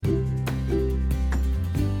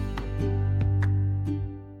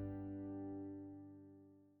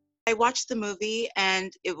I watched the movie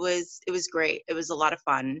and it was great. It was a lot of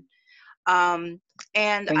fun. Um,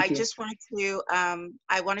 and Thank I you. just wanted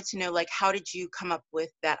to know, like, how did you come up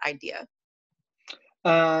with that idea?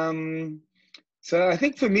 Um, so I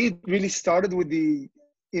think for me, it really started with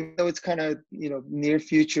even though it's kind of, near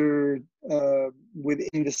future,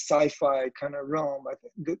 within the sci-fi kind of realm, I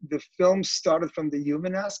think the film started from the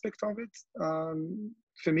human aspect of it.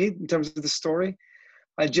 For me, in terms of the story,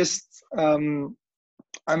 I just,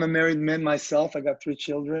 I'm a married man myself. I got 3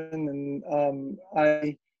 children, and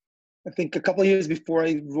I think a couple of years before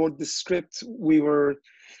I wrote the script, we were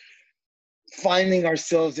finding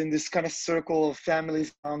ourselves in this kind of circle of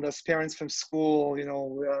families around us, parents from school,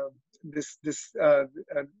 this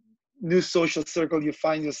new social circle you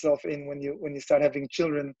find yourself in when you start having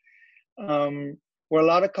children, where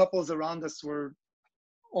a lot of couples around us were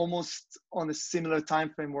almost on a similar time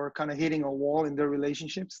frame, were kind of hitting a wall in their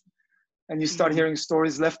relationships, and you start Hmm. hearing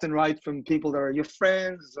stories left and right from people that are your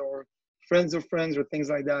friends or friends of friends or things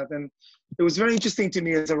like that. And it was very interesting to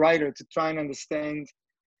me as a writer to try and understand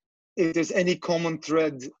if there's any common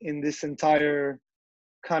thread in this entire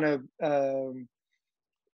kind of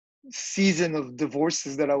season of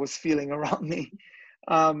divorces that I was feeling around me.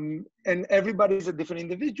 And everybody's a different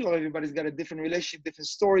individual. Everybody's got a different relationship, different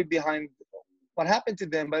story behind what happened to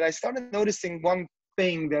them. But I started noticing one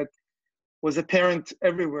thing that was apparent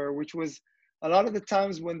everywhere, which was a lot of the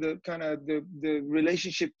times when the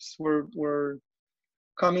relationships were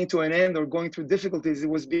coming to an end or going through difficulties, it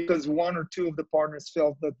was because one or two of the partners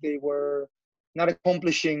felt that they were not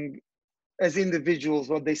accomplishing as individuals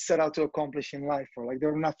what they set out to accomplish in life, or like they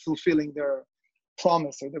were not fulfilling their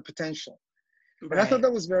promise or their potential. And I thought Right.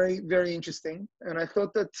 that was very, very interesting. And I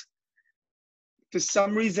thought that for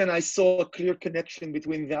some reason I saw a clear connection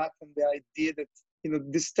between that and the idea that,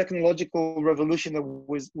 this technological revolution that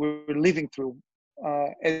we're living through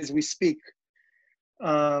as we speak.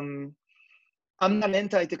 Um, I'm not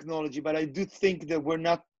anti-technology, but I do think that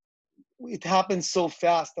it happens so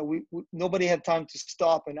fast that nobody had time to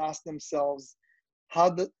stop and ask themselves,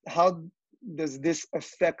 how does this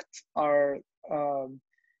affect our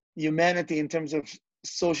humanity in terms of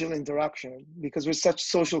social interaction? Because we're such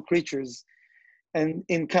social creatures, and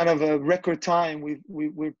in kind of a record time,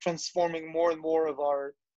 we're transforming more and more of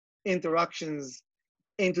our interactions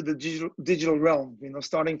into the digital realm.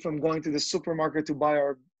 Starting from going to the supermarket to buy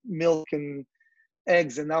our milk and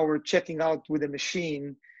eggs, and now we're checking out with a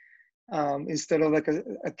machine, instead of like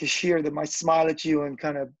a cashier that might smile at you and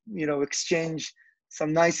kind of exchange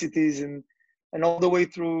some niceties, and all the way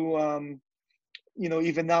through,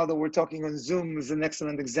 even now that we're talking on Zoom is an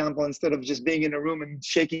excellent example, instead of just being in a room and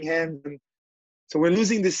shaking hands. And so we're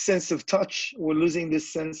losing this sense of touch, we're losing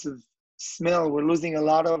this sense of smell, we're losing a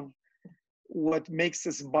lot of what makes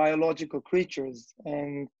us biological creatures.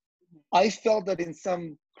 And I felt that in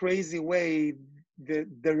some crazy way, the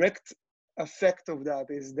direct effect of that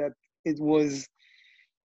is that it was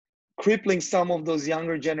crippling some of those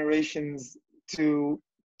younger generations to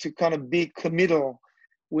kind of be committal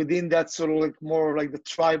within that sort of like more like the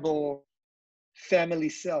tribal family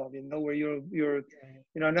cell, where you're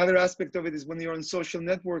another aspect of it is when you're on social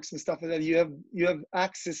networks and stuff like that, you have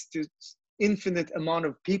access to infinite amount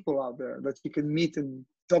of people out there that you can meet and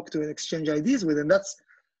talk to and exchange ideas with, and that's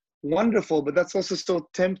wonderful. But that's also so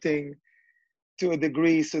tempting to a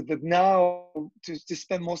degree, so that now to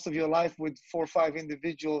spend most of your life with 4 or 5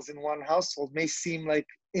 individuals in one household may seem like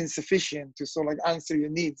insufficient to sort of like answer your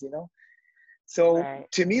needs. So Right.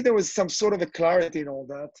 to me, there was some sort of a clarity in all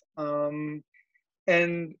that.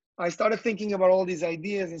 And I started thinking about all these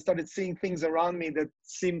ideas and started seeing things around me that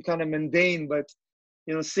seemed kind of mundane, but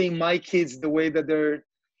seeing my kids the way that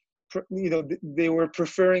they were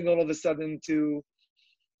preferring all of a sudden to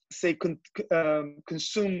say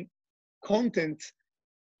consume content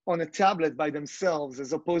on a tablet by themselves,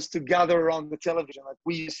 as opposed to gather around the television like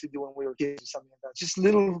we used to do when we were kids or something like that. Just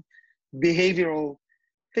little behavioral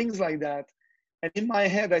things like that. And in my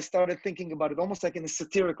head, I started thinking about it almost like in a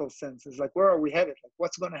satirical sense. It's like, where are we headed? Like,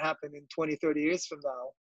 what's going to happen in 20, 30 years from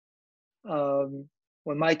now?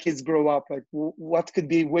 When my kids grow up, like what could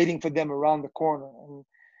be waiting for them around the corner? And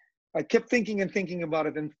I kept thinking and thinking about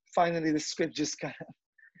it. And finally, the script just kind of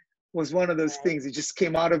was one of those Right. things. It just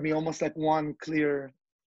came out of me almost like one clear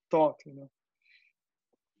thought.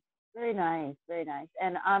 Very nice, very nice.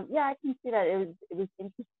 And yeah, I can see that it was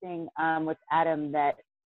interesting with Adam that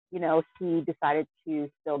he decided to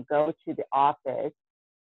still go to the office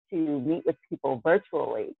to meet with people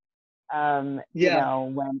virtually. Yeah.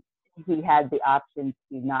 When he had the option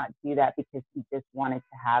to not do that because he just wanted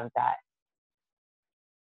to have that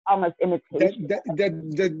almost that imitation.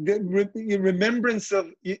 the remembrance of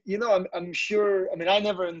you know, I'm sure, I mean, I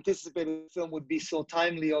never anticipated the film would be so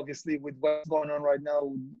timely, obviously, with what's going on right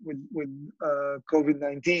now with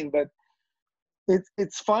COVID-19. But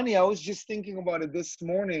it's funny, I was just thinking about it this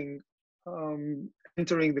morning,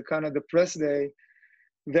 entering the kind of the press day,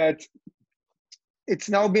 that it's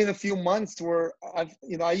now been a few months where I've,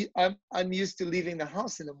 you know, I'm used to leaving the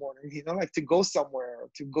house in the morning, you know, like to go somewhere, or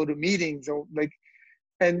to go to meetings, or like,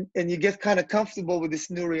 and you get kind of comfortable with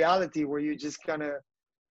this new reality where you just kind of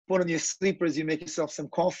put on your sleepers, you make yourself some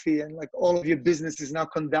coffee, and like all of your business is now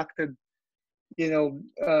conducted. You know,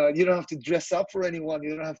 you don't have to dress up for anyone.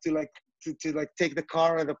 You don't have to like to like take the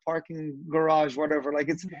car or the parking garage, whatever. Like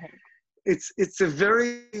it's a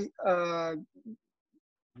very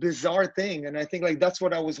bizarre thing, and I think like that's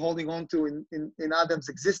what I was holding on to in Adam's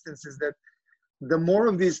existence, is that the more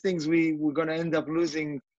of these things we're going to end up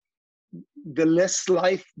losing, the less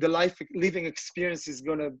the life living experience is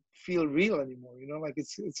going to feel real anymore, you know, like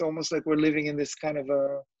it's almost like we're living in this kind of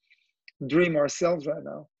a dream ourselves right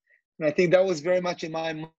now. And I think that was very much in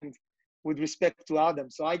my mind with respect to Adam.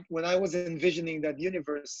 So when I was envisioning that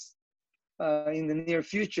universe in the near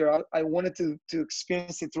future, I wanted to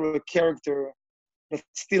experience it through a character that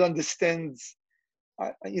still understands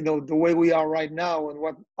you know, the way we are right now, and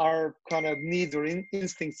what our kind of needs or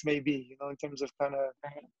instincts may be, you know, in terms of kind of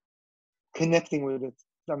connecting with it.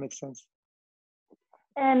 That makes sense.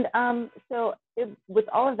 And so with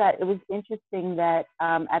all of that, it was interesting that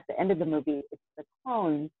at the end of the movie, it's the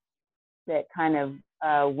clones that kind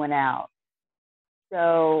of went out.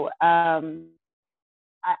 So, and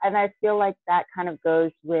I feel like that kind of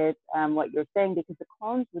goes with what you're saying, because the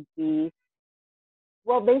clones would be,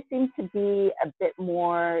 well, they seem to be a bit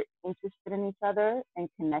more interested in each other and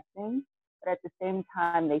connecting, but at the same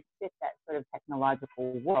time, they fit that sort of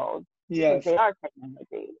technological world. Because Yes. they are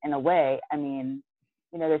technology in a way. I mean,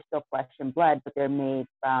 you know, they're still flesh and blood, but they're made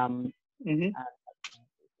from.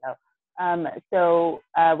 So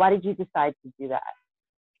why did you decide to do that?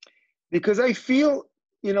 Because I feel,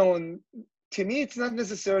 you know, and to me, it's not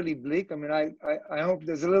necessarily bleak. I mean, I hope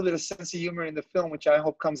there's a little bit of sense of humor in the film, which I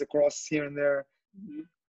hope comes across here and there. Mm-hmm.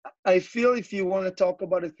 I feel if you want to talk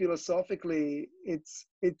about it philosophically, it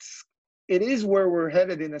is where we're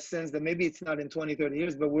headed, in a sense that maybe it's not in 20, 30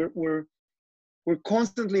 years, but we're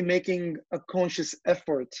constantly making a conscious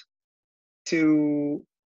effort to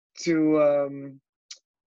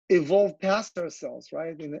evolve past ourselves,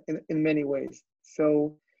 right? In many ways.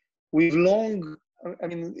 So we've long, I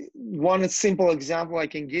mean, one simple example I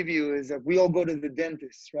can give you is that we all go to the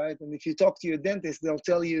dentist, right? And if you talk to your dentist, they'll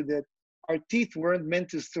tell you that our teeth weren't meant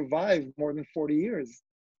to survive more than 40 years.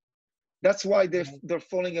 That's why they're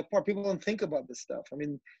falling apart. People don't think about this stuff. I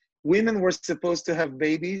mean, women were supposed to have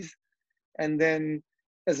babies, and then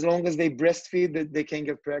as long as they breastfeed, they can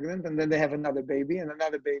get pregnant, and then they have another baby and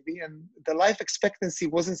another baby, and the life expectancy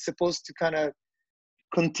wasn't supposed to kind of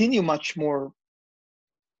continue much more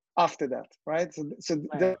after that, right? So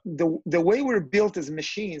Right. the way we're built as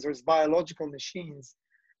machines, or as biological machines,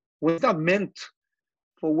 was not meant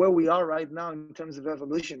for where we are right now in terms of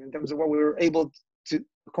evolution, in terms of what we were able to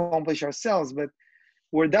accomplish ourselves. But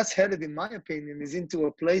where that's headed, in my opinion, is into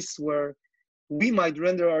a place where we might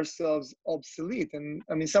render ourselves obsolete. And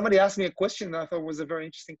I mean, somebody asked me a question that I thought was a very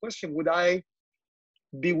interesting question. Would I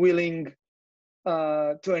be willing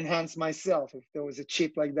to enhance myself if there was a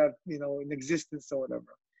chip like that, you know, in existence or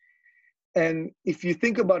whatever? And if you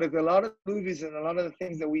think about it, a lot of movies and a lot of the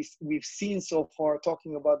things that we've seen so far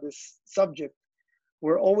talking about this subject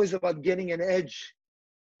were always about getting an edge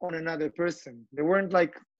on another person. They weren't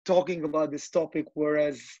like talking about this topic,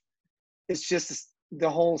 whereas it's just the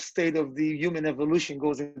whole state of the human evolution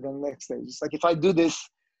goes into the next stage. It's like, if I do this,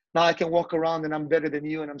 now I can walk around and I'm better than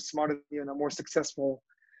you and I'm smarter than you and I'm more successful.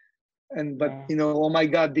 And, but, you know, oh my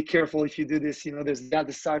God, be careful if you do this, you know, there's the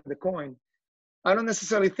other side of the coin. I don't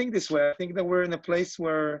necessarily think this way. I think that we're in a place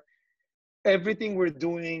where everything we're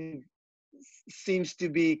doing seems to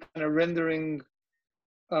be kind of rendering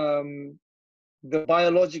the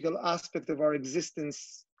biological aspect of our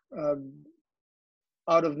existence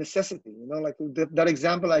out of necessity. You know, like that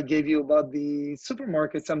example I gave you about the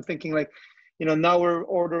supermarkets, I'm thinking like, you know, now we're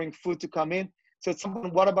ordering food to come in. So it's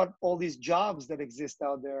something, what about all these jobs that exist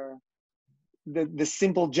out there? The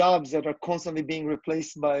simple jobs that are constantly being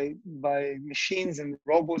replaced by machines and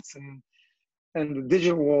robots and the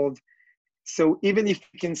digital world. So even if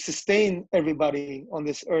we can sustain everybody on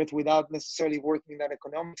this earth without necessarily working that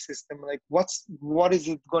economic system, like what is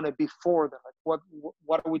it going to be for them? Like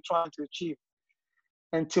what are we trying to achieve?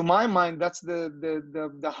 And to my mind, that's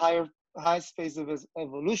the highest phase of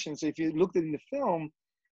evolution. So if you looked at in the film,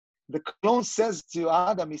 the clone says to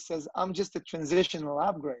Adam, he says, I'm just a transitional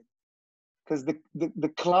upgrade. Because the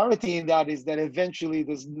clarity in that is that eventually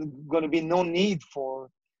there's going to be no need for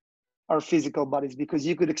our physical bodies, because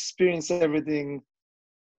you could experience everything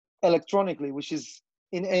electronically, which is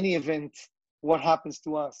in any event what happens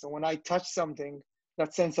to us. So when I touch something,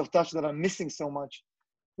 that sense of touch that I'm missing so much,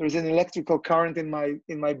 there's an electrical current in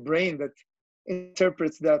my brain that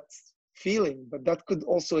interprets that feeling, but that could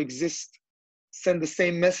also exist, send the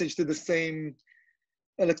same message to the same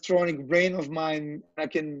electronic brain of mine. I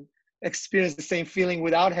can experience the same feeling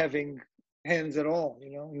without having hands at all,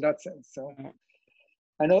 you know, in that sense. So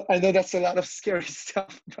I know that's a lot of scary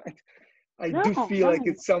stuff, but I do feel like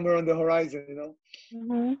it's somewhere on the horizon, you know.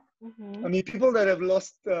 I mean, people that have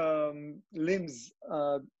lost limbs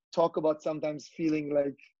talk about sometimes feeling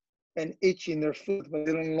like an itch in their foot, but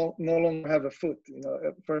they don't no longer have a foot, you know,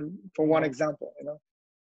 for one example, you know.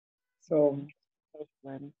 So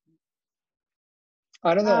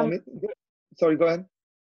I don't know. I mean, sorry, go ahead.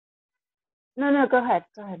 No, go ahead.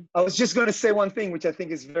 I was just going to say one thing, which I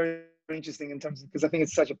think is very interesting in terms of, because I think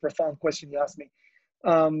it's such a profound question you asked me.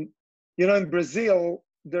 You know, in Brazil,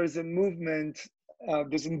 there's a movement,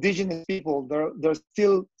 there's indigenous people, there's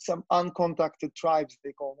still some uncontacted tribes,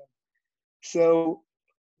 they call them. So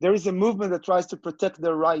there is a movement that tries to protect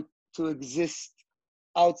their right to exist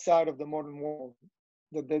outside of the modern world.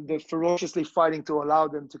 They're ferociously fighting to allow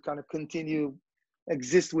them to kind of continue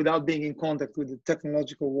exist without being in contact with the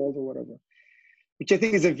technological world or whatever, which I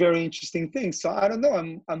think is a very interesting thing. So I don't know.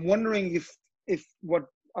 I'm wondering if what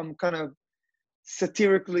I'm kind of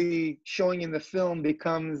satirically showing in the film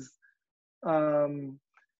becomes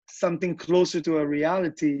something closer to a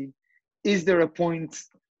reality. Is there a point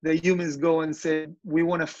that humans go and say, we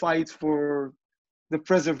want to fight for the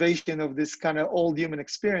preservation of this kind of old human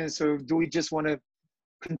experience, or do we just want to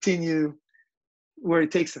continue where it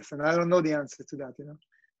takes us? And I don't know the answer to that, you know.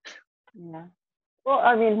 Yeah. Well,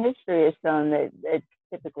 I mean, history has shown that it's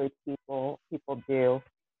typically people do.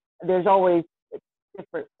 There's always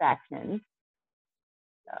different factions.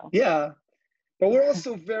 So. Yeah, but we're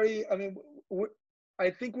also very, I mean, I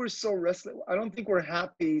think we're so restless. I don't think we're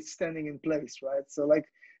happy standing in place, right? So like,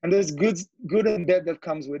 and there's good and bad that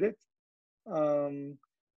comes with it.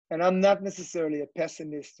 And I'm not necessarily a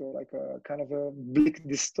pessimist or like a kind of a bleak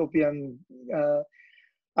dystopian.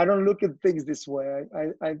 I don't look at things this way.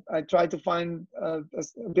 I try to find a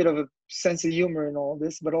bit of a sense of humor in all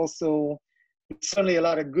this, but also certainly a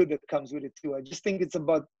lot of good that comes with it too. I just think it's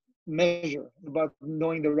about measure, about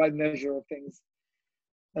knowing the right measure of things.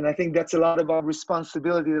 And I think that's a lot about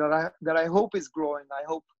responsibility that I hope is growing.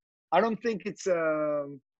 I don't think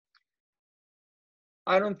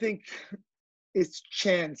it's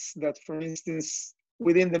chance that, for instance,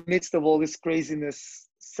 within the midst of all this craziness,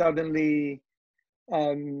 suddenly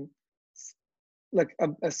like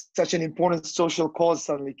such an important social cause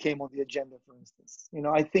suddenly came on the agenda, for instance. You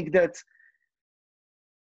know, I think that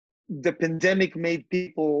the pandemic made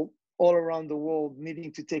people all around the world needing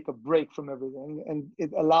to take a break from everything, and it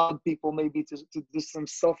allowed people maybe to do some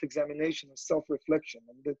self-examination or self-reflection.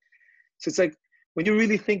 So it's like, when you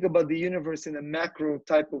really think about the universe in a macro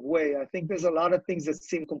type of way, I think there's a lot of things that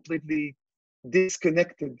seem completely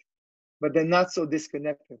disconnected, but they're not so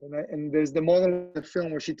disconnected. And there's the model in the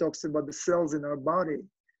film where she talks about the cells in our body.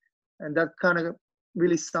 And that kind of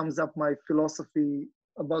really sums up my philosophy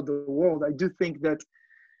about the world. I do think that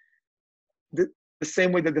the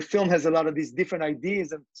same way that the film has a lot of these different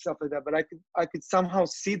ideas and stuff like that, but I could somehow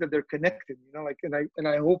see that they're connected, you know, like, and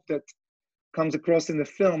I hope that comes across in the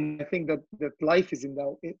film. I think that life is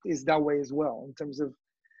that way as well, in terms of,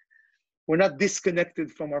 we're not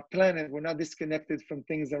disconnected from our planet, we're not disconnected from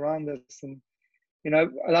things around us. And you know,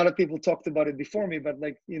 a lot of people talked about it before me, but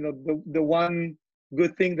like, you know, the one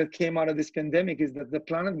good thing that came out of this pandemic is that the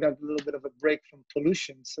planet got a little bit of a break from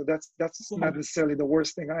pollution. So that's not necessarily the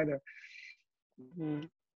worst thing either. Mm-hmm.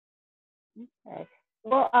 Okay.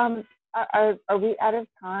 Well, are we out of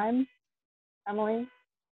time, Emily?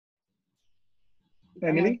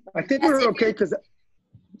 Emily, I think we're okay because,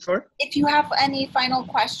 sorry? If you have any final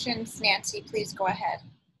questions, Nancy, please go ahead.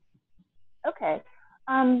 Okay.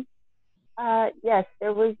 Yes,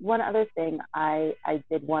 there was one other thing I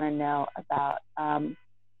did want to know about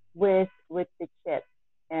with the chip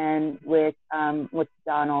and with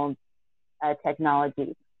Donald's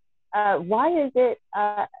technology. Why is it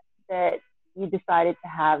that you decided to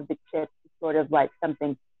have the chip sort of like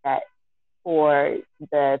something set for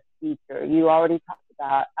the future? You already talked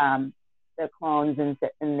about the clones, and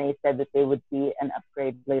they said that they would be an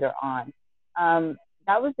upgrade later on.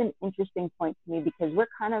 That was an interesting point to me, because we're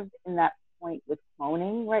kind of in that point with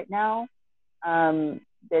cloning right now.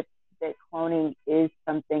 That cloning is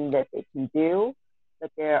something that they can do,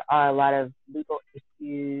 but there are a lot of legal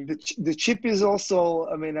issues. The chip is also,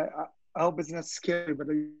 I mean, I hope it's not scary, but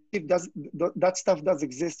the chip does, that stuff does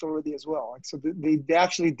exist already as well. Like, so they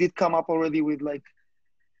actually did come up already with like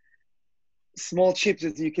small chips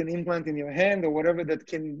that you can implant in your hand or whatever that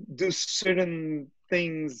can do certain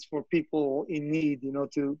things for people in need, you know,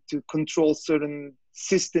 to control certain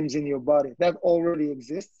systems in your body. That already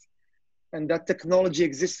exists. And that technology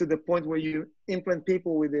exists to the point where you implant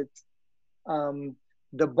people with it.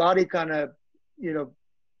 The body kind of, you know,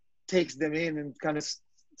 takes them in and kind of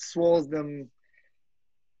swallows them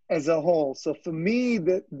as a whole. So for me,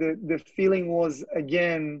 the feeling was,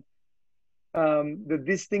 again, that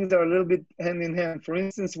these things are a little bit hand in hand. For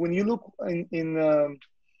instance, when you look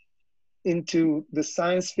into the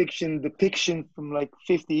science fiction depiction from like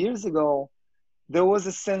 50 years ago, there was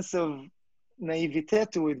a sense of naivete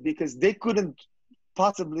to it because they couldn't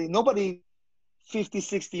possibly, nobody 50,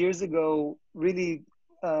 60 years ago really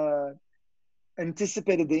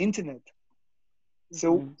anticipated the internet.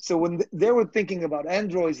 So when they were thinking about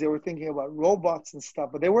androids, they were thinking about robots and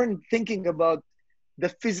stuff, but they weren't thinking about the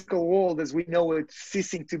physical world as we know it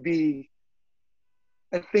ceasing to be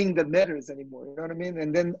a thing that matters anymore. You know what I mean?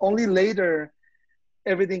 And then only later,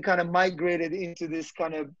 everything kind of migrated into this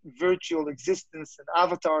kind of virtual existence and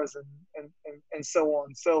avatars and so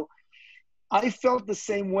on. So I felt the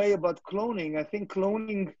same way about cloning. I think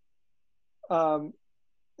cloning,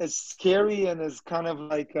 as scary and as kind of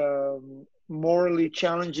like morally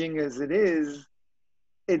challenging as it is,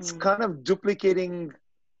 it's kind of duplicating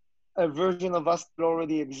a version of us that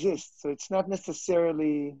already exists. So it's not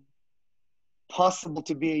necessarily possible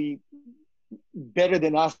to be better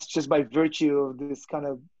than us just by virtue of this kind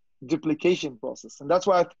of duplication process. And that's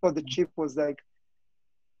why I thought the chip was like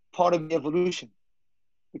part of the evolution,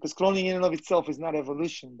 because cloning in and of itself is not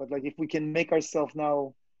evolution, but like if we can make ourselves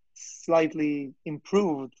now slightly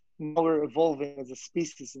improved, now we're evolving as a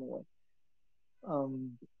species in a way.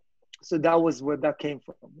 So that was where that came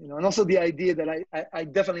from, you know. And also the idea that I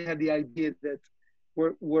definitely had the idea that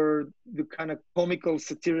we're the kind of comical,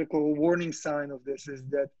 satirical warning sign of this is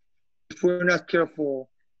that if we're not careful,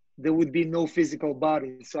 there would be no physical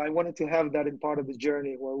body. So I wanted to have that in part of the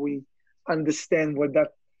journey where we understand where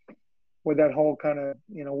that whole kind of,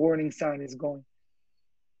 you know, warning sign is going.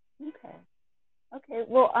 Okay.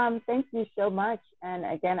 Well, thank you so much. And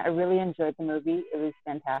again, I really enjoyed the movie. It was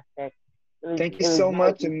fantastic. Thank you so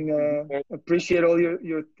much, and appreciate all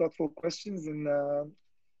your thoughtful questions, and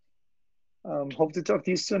hope to talk to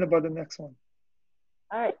you soon about the next one.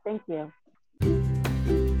 All right. Thank you.